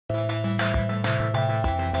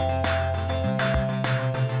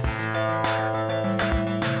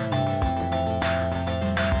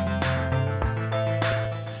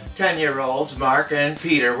Ten-year-olds Mark and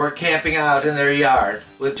Peter were camping out in their yard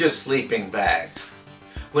with just sleeping bags.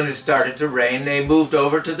 When it started to rain, they moved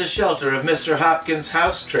over to the shelter of Mr. Hopkins'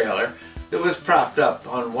 house trailer that was propped up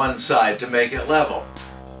on one side to make it level.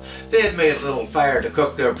 They had made a little fire to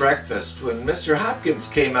cook their breakfast when Mr. Hopkins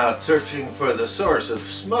came out searching for the source of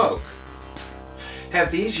smoke.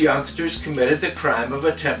 Have these youngsters committed the crime of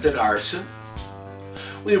attempted arson?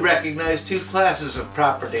 We recognize two classes of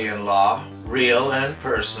property in law, real and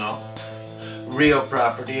personal. Real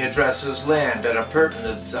property addresses land and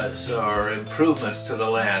appurtenances or improvements to the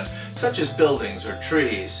land, such as buildings or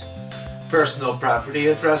trees. Personal property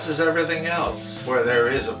addresses everything else where there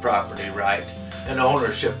is a property right, an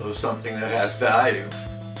ownership of something that has value.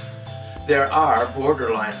 There are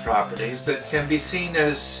borderline properties that can be seen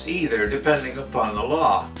as either depending upon the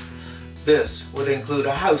law. This would include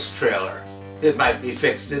a house trailer. It might be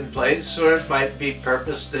fixed in place, or it might be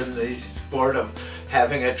purposed in the sport of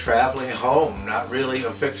having a traveling home, not really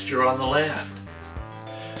a fixture on the land.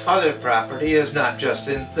 Other property is not just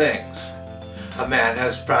in things. A man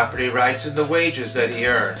has property rights in the wages that he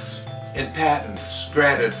earns, in patents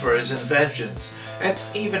granted for his inventions, and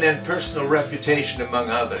even in personal reputation among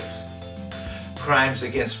others. Crimes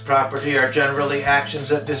against property are generally actions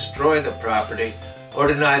that destroy the property or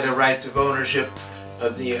deny the rights of ownership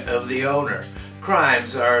of the owner.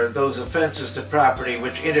 Crimes are those offenses to property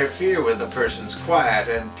which interfere with a person's quiet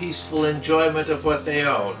and peaceful enjoyment of what they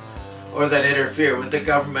own, or that interfere with the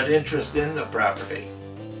government interest in the property.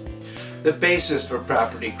 The basis for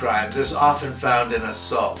property crimes is often found in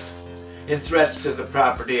assault, in threats to the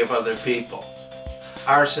property of other people.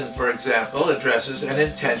 Arson, for example, addresses an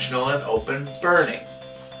intentional and open burning.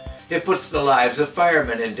 It puts the lives of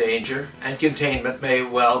firemen in danger, and containment may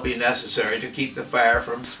well be necessary to keep the fire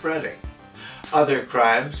from spreading. Other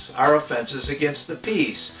crimes are offenses against the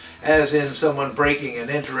peace, as in someone breaking and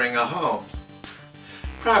entering a home.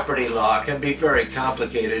 Property law can be very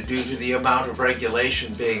complicated due to the amount of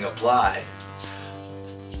regulation being applied.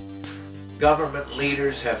 Government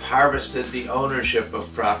leaders have harvested the ownership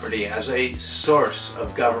of property as a source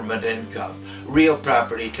of government income. Real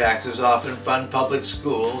property taxes often fund public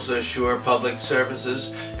schools, assure public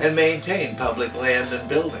services, and maintain public land and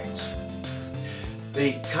buildings.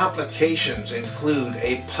 The complications include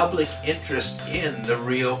a public interest in the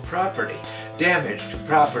real property. Damage to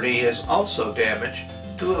property is also damage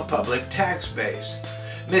to a public tax base.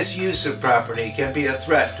 Misuse of property can be a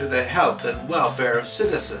threat to the health and welfare of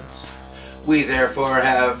citizens. We therefore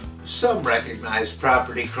have some recognized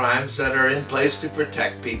property crimes that are in place to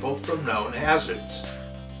protect people from known hazards.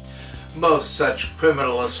 Most such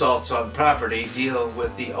criminal assaults on property deal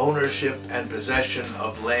with the ownership and possession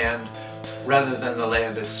of land rather than the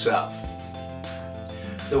land itself.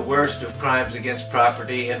 The worst of crimes against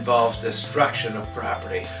property involves destruction of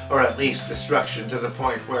property, or at least destruction to the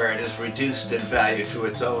point where it is reduced in value to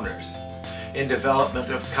its owners. In development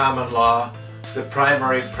of common law, the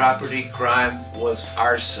primary property crime was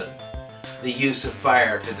arson, the use of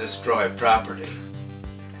fire to destroy property.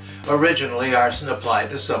 Originally, arson applied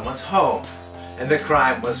to someone's home, and the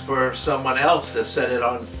crime was for someone else to set it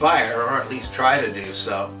on fire, or at least try to do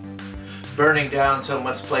so. Burning down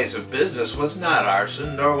someone's place of business was not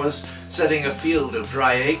arson, nor was setting a field of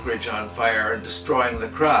dry acreage on fire and destroying the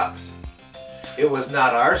crops. It was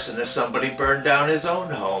not arson if somebody burned down his own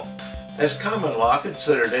home, as common law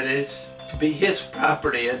considered it as to be his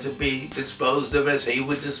property and to be disposed of as he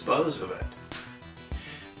would dispose of it.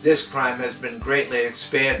 This crime has been greatly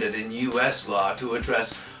expanded in U.S. law to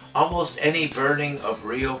address almost any burning of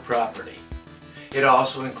real property. It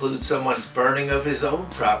also includes someone's burning of his own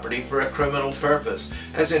property for a criminal purpose,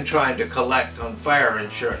 as in trying to collect on fire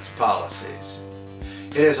insurance policies.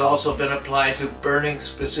 It has also been applied to burning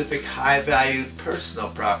specific high-valued personal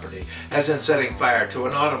property, as in setting fire to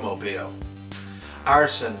an automobile.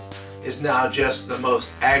 Arson is now just the most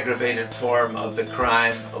aggravated form of the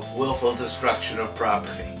crime of willful destruction of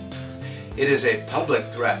property. It is a public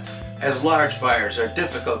threat, as large fires are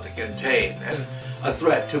difficult to contain, and a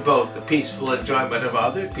threat to both the peaceful enjoyment of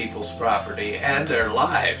other people's property and their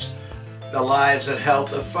lives, the lives and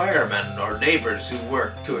health of firemen or neighbors who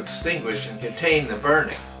work to extinguish and contain the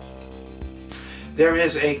burning. There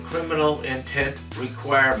is a criminal intent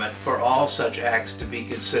requirement for all such acts to be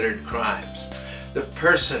considered crimes. The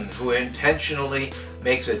person who intentionally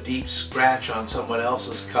makes a deep scratch on someone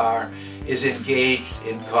else's car is engaged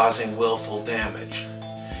in causing willful damage.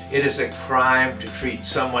 It is a crime to treat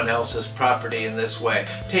someone else's property in this way,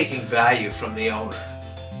 taking value from the owner.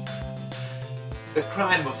 The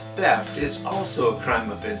crime of theft is also a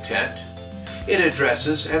crime of intent. It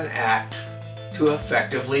addresses an act to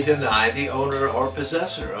effectively deny the owner or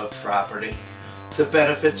possessor of property the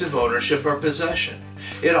benefits of ownership or possession.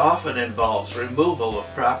 It often involves removal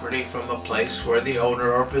of property from a place where the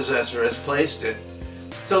owner or possessor has placed it,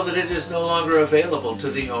 so that it is no longer available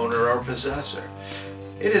to the owner or possessor.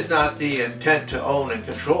 It is not the intent to own and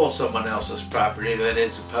control someone else's property that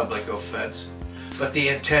is a public offense, but the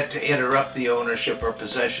intent to interrupt the ownership or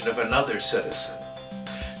possession of another citizen.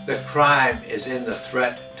 The crime is in the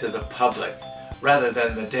threat to the public, rather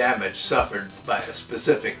than the damage suffered by a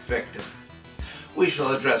specific victim. We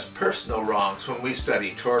shall address personal wrongs when we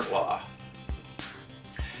study tort law.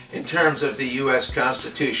 In terms of the U.S.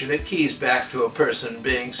 Constitution, it keys back to a person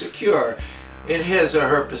being secure in his or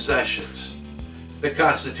her possessions. The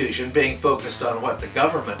Constitution, being focused on what the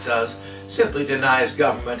government does, simply denies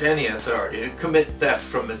government any authority to commit theft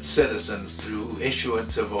from its citizens through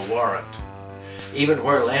issuance of a warrant. Even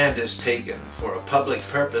where land is taken for a public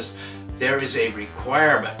purpose, there is a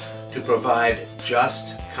requirement to provide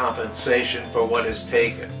just compensation for what is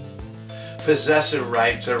taken. Possessor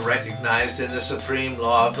rights are recognized in the supreme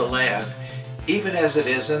law of the land, even as it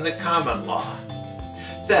is in the common law.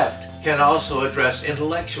 Theft can also address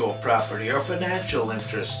intellectual property or financial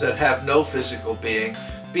interests that have no physical being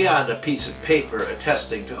beyond a piece of paper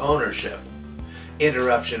attesting to ownership.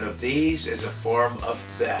 Interruption of these is a form of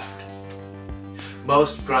theft.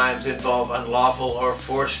 Most crimes involve unlawful or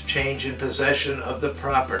forced change in possession of the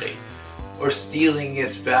property, or stealing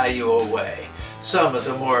its value away. Some of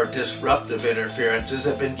the more disruptive interferences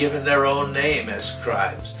have been given their own name as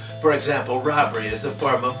crimes. For example, robbery is a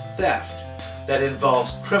form of theft that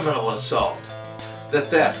involves criminal assault. The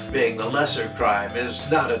theft, being the lesser crime, is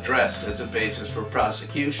not addressed as a basis for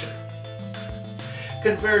prosecution.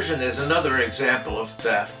 Conversion is another example of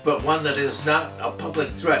theft, but one that is not a public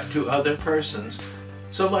threat to other persons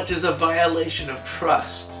so much as a violation of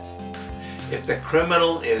trust. If the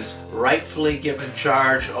criminal is rightfully given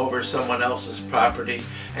charge over someone else's property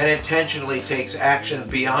and intentionally takes action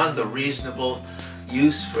beyond the reasonable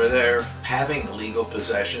use for their having legal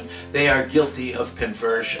possession, they are guilty of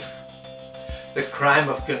conversion. The crime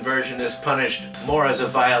of conversion is punished more as a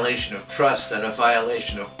violation of trust than a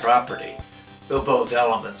violation of property, though both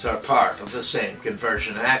elements are part of the same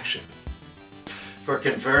conversion action. For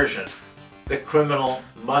conversion, the criminal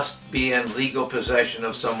must be in legal possession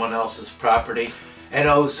of someone else's property and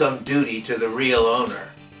owe some duty to the real owner.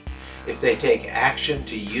 If they take action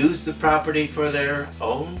to use the property for their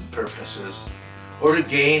own purposes, or to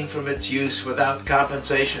gain from its use without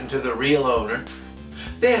compensation to the real owner,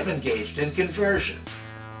 they have engaged in conversion.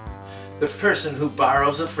 The person who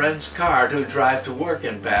borrows a friend's car to drive to work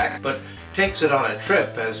and back, but takes it on a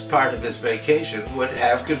trip as part of his vacation, would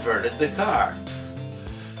have converted the car.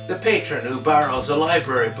 The patron who borrows a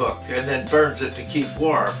library book and then burns it to keep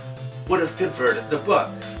warm would have converted the book.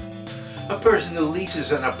 A person who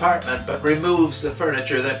leases an apartment but removes the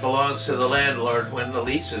furniture that belongs to the landlord when the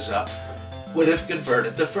lease is up would have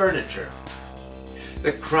converted the furniture.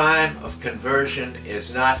 The crime of conversion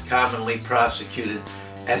is not commonly prosecuted,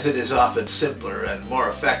 as it is often simpler and more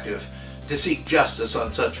effective to seek justice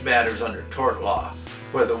on such matters under tort law,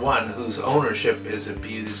 where the one whose ownership is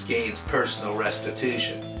abused gains personal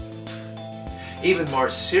restitution. Even more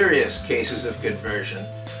serious cases of conversion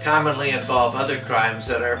commonly involve other crimes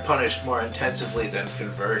that are punished more intensively than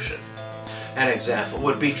conversion. An example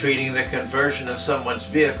would be treating the conversion of someone's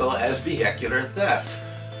vehicle as vehicular theft,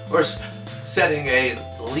 or setting a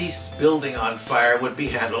leased building on fire would be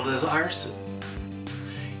handled as arson.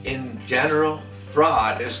 In general,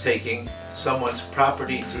 fraud is taking someone's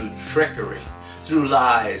property through trickery, through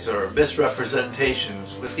lies or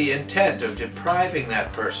misrepresentations with the intent of depriving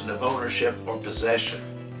that person of ownership or possession.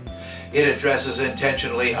 It addresses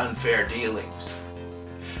intentionally unfair dealings.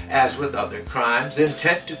 As with other crimes,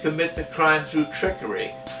 intent to commit the crime through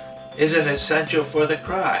trickery is an essential for the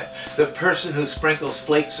crime. The person who sprinkles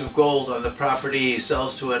flakes of gold on the property he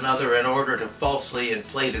sells to another in order to falsely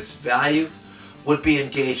inflate its value would be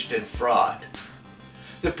engaged in fraud.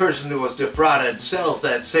 The person who was defrauded sells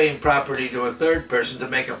that same property to a third person to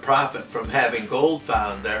make a profit from having gold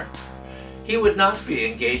found there. He would not be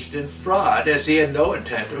engaged in fraud, as he had no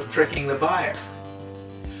intent of tricking the buyer.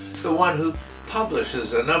 The one who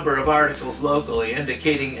publishes a number of articles locally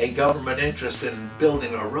indicating a government interest in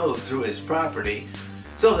building a road through his property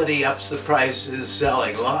so that he ups the prices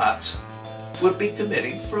selling lots would be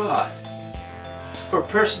committing fraud. For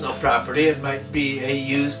personal property, it might be a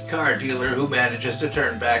used car dealer who manages to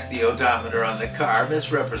turn back the odometer on the car,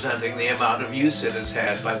 misrepresenting the amount of use it has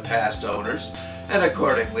had by past owners, and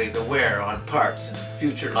accordingly the wear on parts and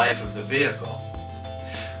future life of the vehicle.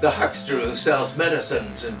 The huckster who sells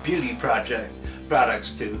medicines and beauty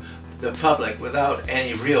products to the public without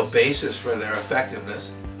any real basis for their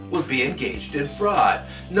effectiveness would be engaged in fraud,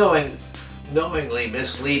 knowingly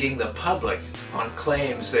misleading the public on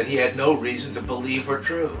claims that he had no reason to believe were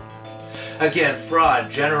true. Again,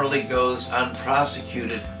 fraud generally goes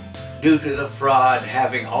unprosecuted due to the fraud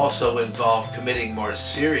having also involved committing more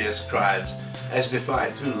serious crimes as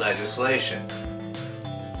defined through legislation.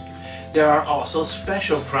 There are also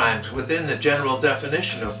special crimes within the general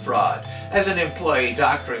definition of fraud, as an employee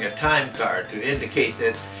doctoring a time card to indicate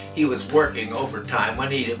that he was working overtime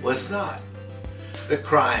when he was not. The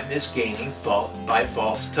crime is gaining by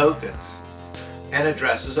false tokens, and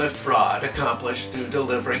addresses a fraud accomplished through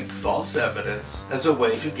delivering false evidence as a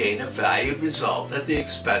way to gain a valued result at the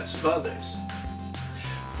expense of others.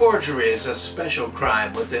 Forgery is a special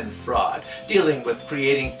crime within fraud, dealing with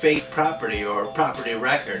creating fake property or property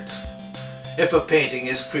records. If a painting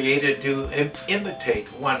is created to imitate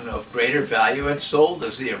one of greater value and sold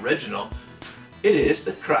as the original, it is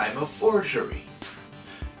the crime of forgery.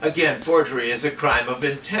 Again, forgery is a crime of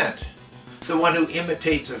intent. The one who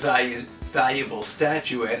imitates a valuable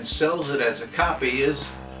statue and sells it as a copy is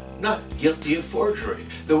not guilty of forgery.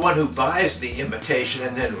 The one who buys the imitation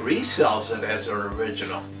and then resells it as an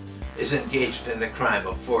original is engaged in the crime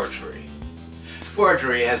of forgery.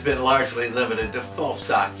 Forgery has been largely limited to false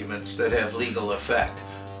documents that have legal effect.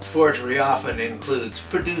 Forgery often includes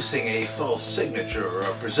producing a false signature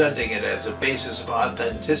or presenting it as a basis of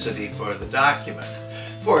authenticity for the document.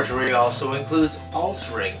 Forgery also includes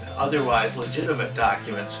altering otherwise legitimate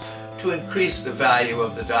documents to increase the value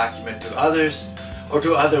of the document to others or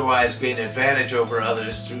to otherwise gain advantage over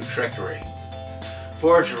others through trickery.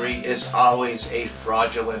 Forgery is always a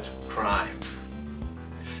fraudulent crime.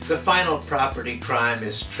 The final property crime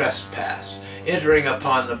is trespass, entering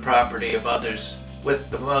upon the property of others, with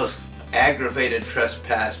the most aggravated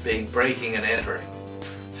trespass being breaking and entering.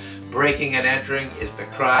 Breaking and entering is the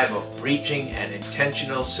crime of breaching an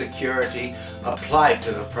intentional security applied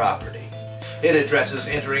to the property. It addresses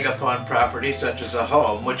entering upon property such as a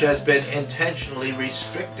home which has been intentionally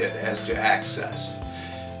restricted as to access.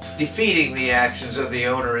 Defeating the actions of the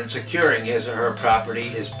owner in securing his or her property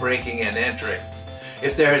is breaking and entering.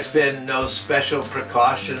 If there has been no special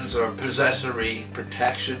precautions or possessory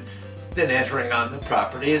protection, then entering on the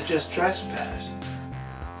property is just trespass.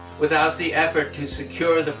 Without the effort to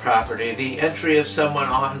secure the property, the entry of someone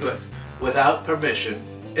onto it without permission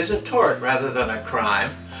is a tort rather than a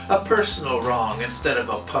crime, a personal wrong instead of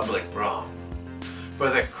a public wrong. For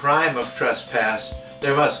the crime of trespass,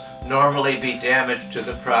 there must normally be damage to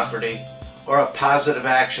the property or a positive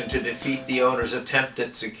action to defeat the owner's attempt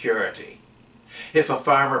at security. If a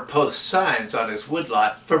farmer posts signs on his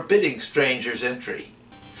woodlot forbidding strangers' entry,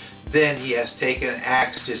 then he has taken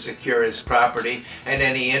acts to secure his property, and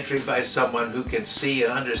any entry by someone who can see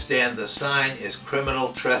and understand the sign is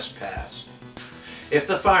criminal trespass. If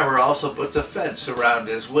the farmer also puts a fence around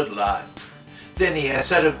his woodlot, then he has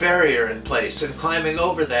set a barrier in place, and climbing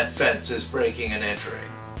over that fence is breaking and entering.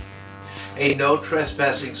 A no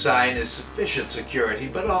trespassing sign is sufficient security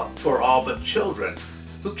for all but children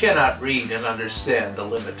who cannot read and understand the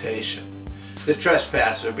limitation. The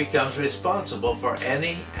trespasser becomes responsible for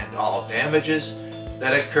any and all damages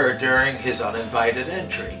that occur during his uninvited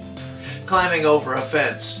entry. Climbing over a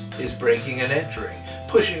fence is breaking and entering.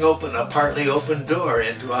 Pushing open a partly open door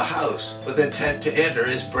into a house with intent to enter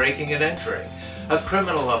is breaking and entering, a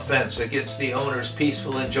criminal offense against the owner's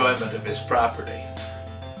peaceful enjoyment of his property.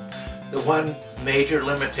 The one major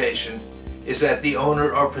limitation is that the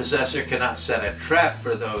owner or possessor cannot set a trap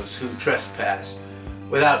for those who trespass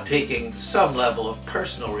without taking some level of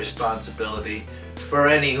personal responsibility for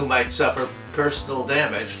any who might suffer personal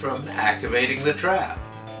damage from activating the trap.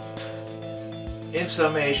 In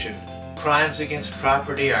summation, crimes against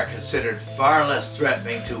property are considered far less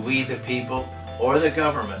threatening to we the people or the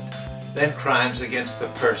government than crimes against the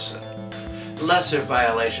person. Lesser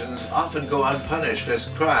violations often go unpunished as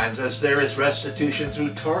crimes, as there is restitution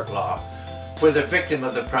through tort law, where the victim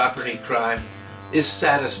of the property crime is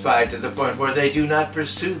satisfied to the point where they do not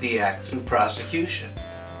pursue the act through prosecution.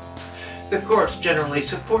 The courts generally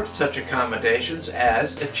support such accommodations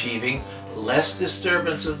as achieving less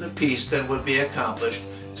disturbance of the peace than would be accomplished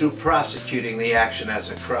through prosecuting the action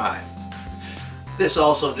as a crime. This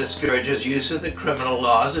also discourages use of the criminal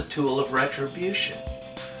law as a tool of retribution.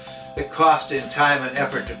 The cost in time and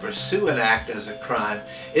effort to pursue an act as a crime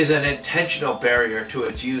is an intentional barrier to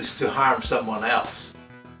its use to harm someone else.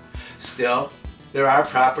 Still, there are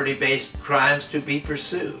property-based crimes to be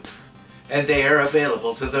pursued, and they are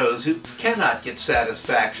available to those who cannot get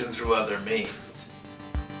satisfaction through other means.